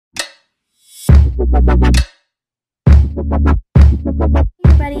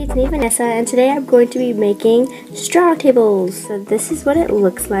It's me, Vanessa, and today I'm going to be making straw tables. So this is what it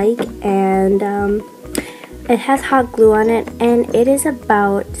looks like, and it has hot glue on it, and it is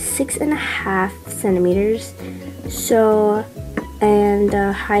about 6.5 centimeters. So, and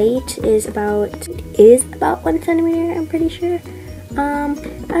the height is about 1 centimeter, I'm pretty sure. I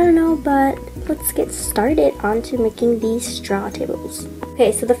don't know, but let's get started on to making these straw tables.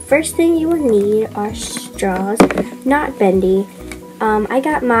 Okay, so the first thing you will need are straws, not bendy. I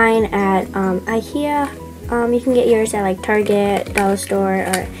got mine at IKEA. You can get yours at like Target, Dollar Store,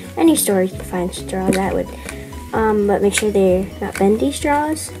 or any store you can find straws at would. But make sure they're not bendy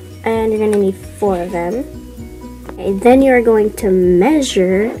straws, and you're gonna need 4 of them. Okay, then you are going to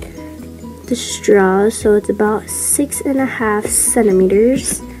measure the straws, so it's about 6.5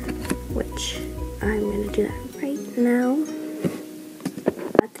 centimeters, which I'm gonna do that right now.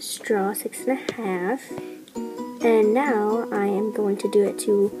 Got the straw 6.5. And now I am going to do it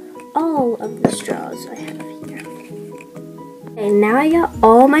to all of the straws I have here. Okay, now I got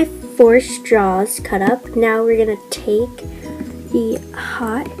all my 4 straws cut up. Now we're going to take the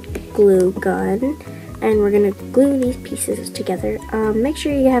hot glue gun and we're going to glue these pieces together. Make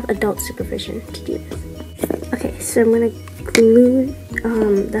sure you have adult supervision to do this. Okay, so I'm going to glue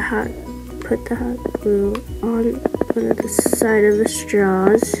put the hot glue on one of the side of the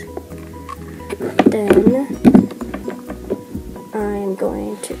straws. Then I'm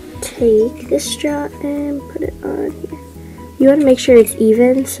going to take this straw and put it on here. You want to make sure it's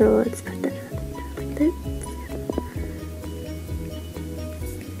even, so let's put that like this.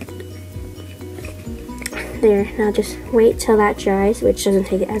 There, now just wait till that dries, which doesn't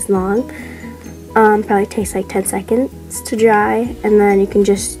take as long. Probably takes like 10 seconds to dry, and then you can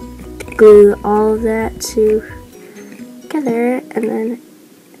just glue all of that together, and then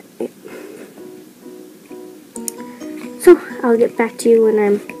so I'll get back to you when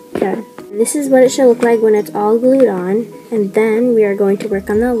I'm done. This is what it should look like when it's all glued on, and then we are going to work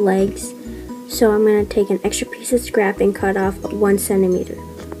on the legs. So I'm going to take an extra piece of scrap and cut off 1 centimeter.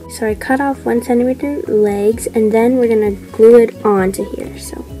 So I cut off 1 centimeter legs, and then we're going to glue it onto here.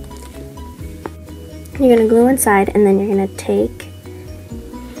 So you're going to glue inside, and then you're going to take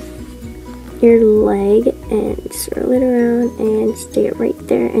your leg and swirl it around and stay it right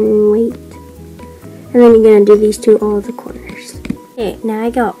there and wait. And then you're going to do these to all the corners. Okay, now I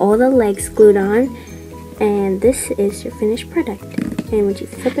got all the legs glued on, and this is your finished product. And when you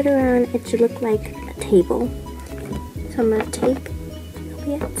flip it around, it should look like a table. So I'm going to take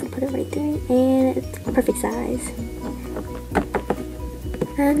LPS and put it right there, and it's a perfect size.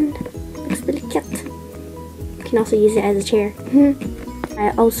 And it looks really cute. You can also use it as a chair.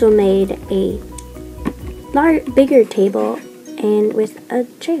 I also made a bigger table and with a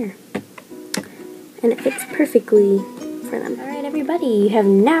chair. And it fits perfectly for them. Alright everybody, you have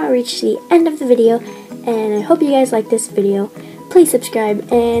now reached the end of the video, and I hope you guys like this video. Please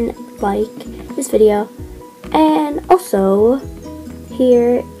subscribe and like this video. And also,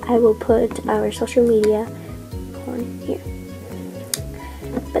 here I will put our social media on here.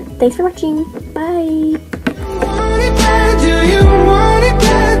 But thanks for watching. Bye!